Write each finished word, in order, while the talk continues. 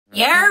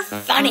You're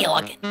funny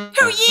looking.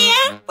 Oh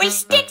yeah? Well,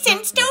 sticks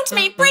and stones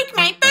may break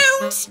my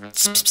bones.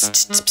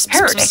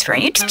 Paradise for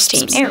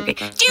 18. There we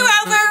go. Do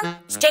over.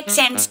 Sticks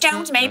and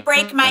stones may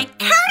break my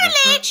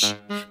cartilage.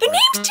 The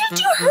names still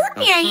do hurt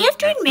me, I have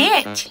to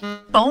admit.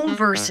 Bone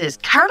versus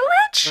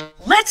cartilage?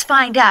 Let's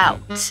find out.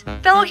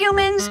 Fellow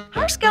humans,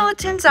 our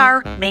skeletons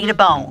are made of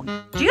bone.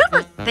 Do you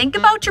ever think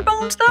about your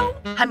bones, though?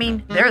 I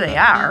mean, there they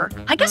are.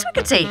 I guess we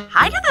could say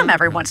hi to them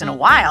every once in a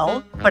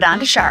while. But on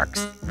to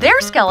sharks. Their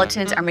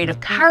skeletons are made of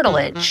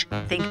cartilage.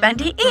 Think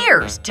bendy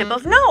ears, tip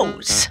of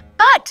nose.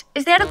 But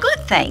is that a good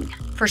thing?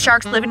 For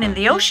sharks living in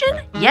the ocean?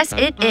 Yes,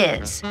 it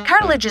is.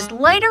 Cartilage is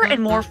lighter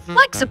and more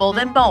flexible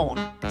than bone.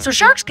 So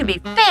sharks can be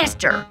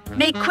faster,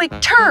 make quick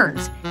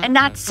turns, and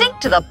not sink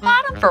to the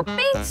bottom for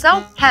being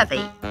so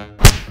heavy.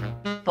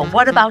 But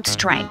what about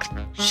strength?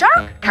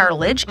 Shark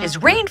cartilage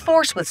is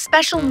reinforced with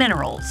special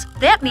minerals.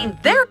 That means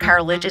their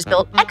cartilage is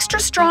built extra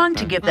strong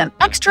to give them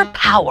extra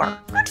power.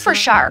 Good for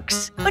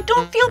sharks. But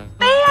don't feel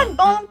bad,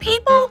 bone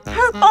people.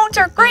 Our bones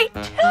are great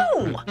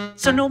too.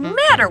 So no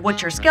matter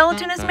what your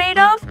skeleton is made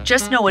of,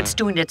 just know it's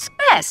doing its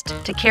best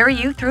to carry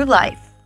you through life.